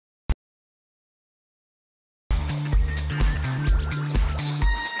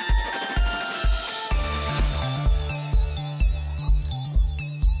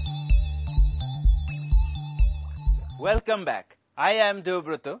Welcome back. I am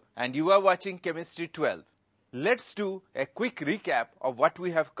Deobrato and you are watching Chemistry 12. Let's do a quick recap of what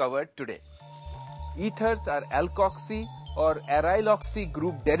we have covered today. Ethers are alkoxy or aryloxy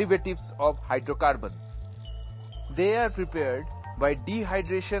group derivatives of hydrocarbons. They are prepared by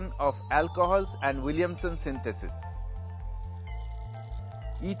dehydration of alcohols and Williamson synthesis.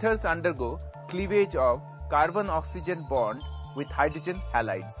 Ethers undergo cleavage of carbon-oxygen bond with hydrogen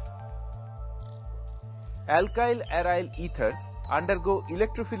halides. Alkyl aryl ethers undergo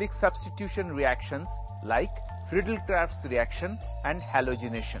electrophilic substitution reactions like Friedel-Crafts reaction and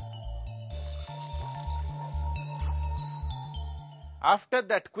halogenation. After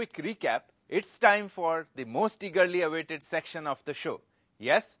that quick recap, it's time for the most eagerly awaited section of the show.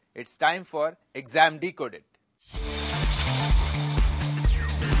 Yes, it's time for Exam Decoded.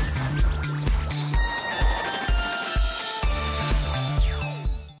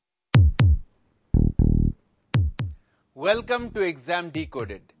 Welcome to Exam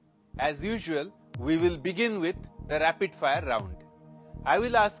Decoded. As usual, we will begin with the rapid fire round. I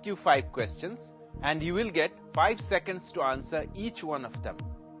will ask you 5 questions and you will get 5 seconds to answer each one of them.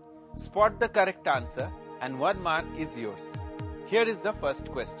 Spot the correct answer and 1 mark is yours. Here is the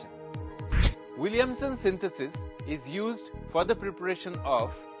first question. Williamson synthesis is used for the preparation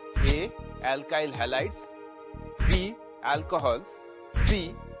of A. Alkyl halides, B. Alcohols,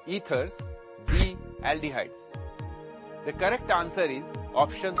 C. Ethers, D. Aldehydes. The correct answer is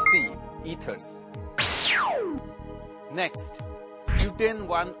option C, ethers. Next,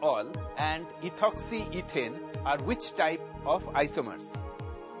 butane-1-ol and ethoxyethane are which type of isomers?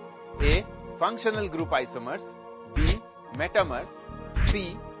 A. Functional group isomers, B. Metamers,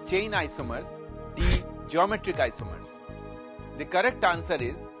 C. Chain isomers, D. Geometric isomers. The correct answer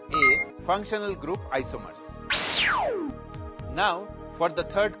is A. Functional group isomers. Now, for the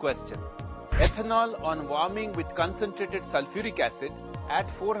third question. Ethanol on warming with concentrated sulfuric acid at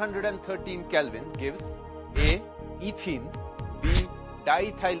 413 Kelvin gives A. Ethene, B.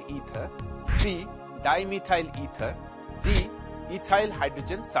 Diethyl ether, C. Dimethyl ether, D. Ethyl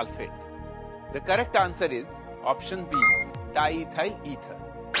hydrogen sulfate. The correct answer is option B. Diethyl ether.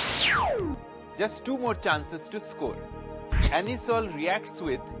 Just 2 more chances to score. Anisole reacts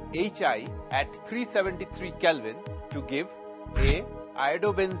with HI at 373 Kelvin to give A.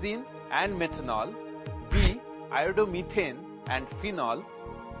 Iodobenzene and methanol, B. Iodomethane and phenol,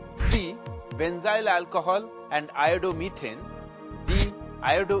 C. Benzyl alcohol and iodomethane, D.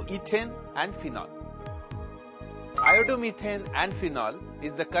 Iodoethane and phenol. Iodomethane and phenol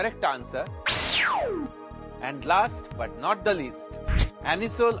is the correct answer. And last but not the least,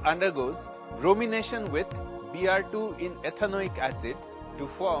 anisole undergoes bromination with Br2 in ethanoic acid to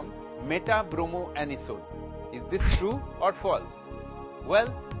form metabromoanisole. Is this true or false?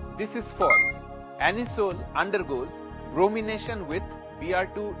 Well, this is false. Anisole undergoes bromination with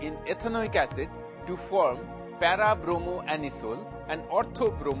Br2 in ethanoic acid to form parabromoanisole and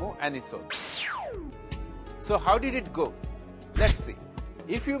orthobromoanisole. So how did it go? Let's see.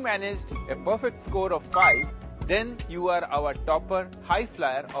 If you managed a perfect score of 5, then you are our topper high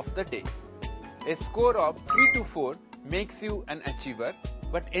flyer of the day. A score of 3 to 4 makes you an achiever,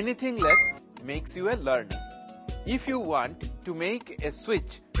 but anything less makes you a learner. If you want to make a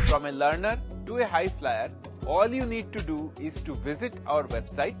switch from a learner to a high flyer, all you need to do is to visit our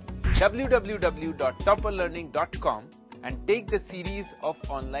website www.topperlearning.com and take the series of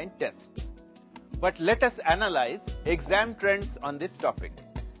online tests. But let us analyze exam trends on this topic.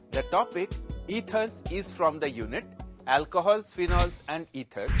 The topic ethers is from the unit alcohols, phenols and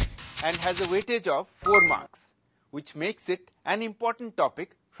ethers and has a weightage of 4 marks, which makes it an important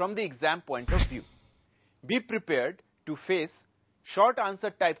topic from the exam point of view. Be prepared to face short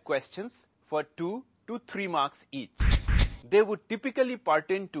answer type questions for 2 to 3 marks each. They would typically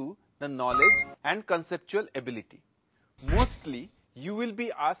pertain to the knowledge and conceptual ability. Mostly, you will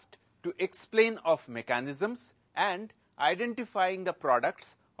be asked to explain of mechanisms and identifying the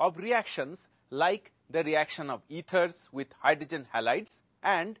products of reactions like the reaction of ethers with hydrogen halides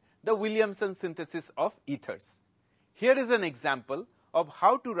and the Williamson synthesis of ethers. Here is an example of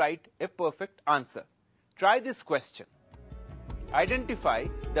how to write a perfect answer. Try this question. Identify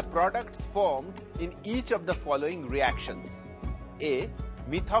the products formed in each of the following reactions. A.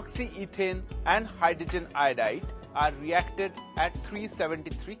 Methoxyethane and hydrogen iodide are reacted at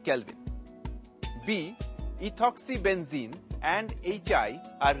 373 Kelvin. B. Ethoxybenzene and HI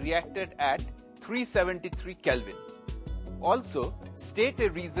are reacted at 373 Kelvin. Also, state a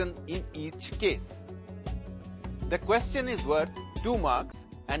reason in each case. The question is worth 2 marks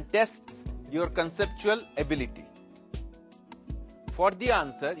and tests your conceptual ability. For the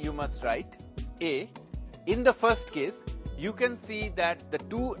answer, you must write A. In the first case, you can see that the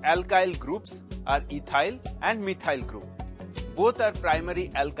two alkyl groups are ethyl and methyl group. Both are primary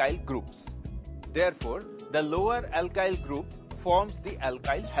alkyl groups. Therefore, the lower alkyl group forms the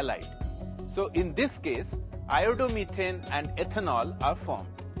alkyl halide. So in this case, iodomethane and ethanol are formed.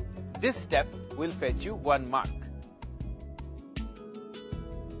 This step will fetch you 1 mark.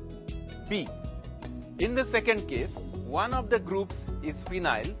 B. In the second case, one of the groups is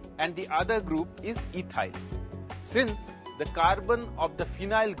phenyl and the other group is ethyl. Since the carbon of the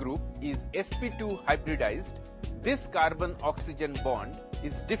phenyl group is sp2 hybridized, this carbon-oxygen bond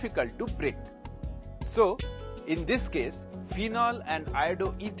is difficult to break. So, in this case, phenol and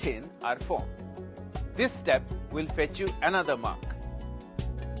iodoethane are formed. This step will fetch you another mark.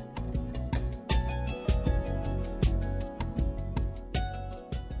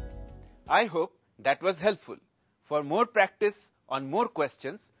 I hope that was helpful. For more practice on more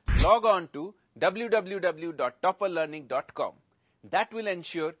questions, log on to www.topperlearning.com. That will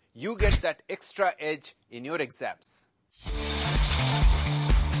ensure you get that extra edge in your exams.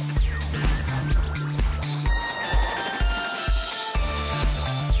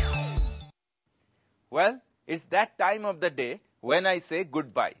 Well, it's that time of the day when I say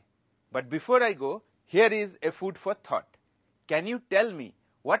goodbye. But before I go, here is a food for thought. Can you tell me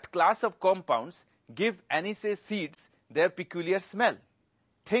what class of compounds give anissae seeds their peculiar smell?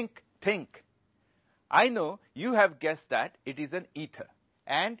 Think. I know you have guessed that it is an ether,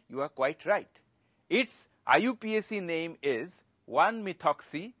 and you are quite right. Its IUPAC name is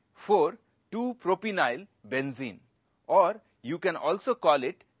 1-methoxy-4,2-propenyl benzene, or you can also call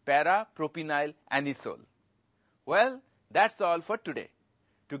it para-propenyl anisole. Well, that's all for today.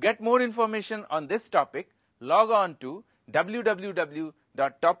 To get more information on this topic, log on to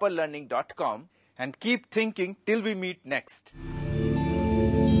www.topperlearning.com and keep thinking till we meet next.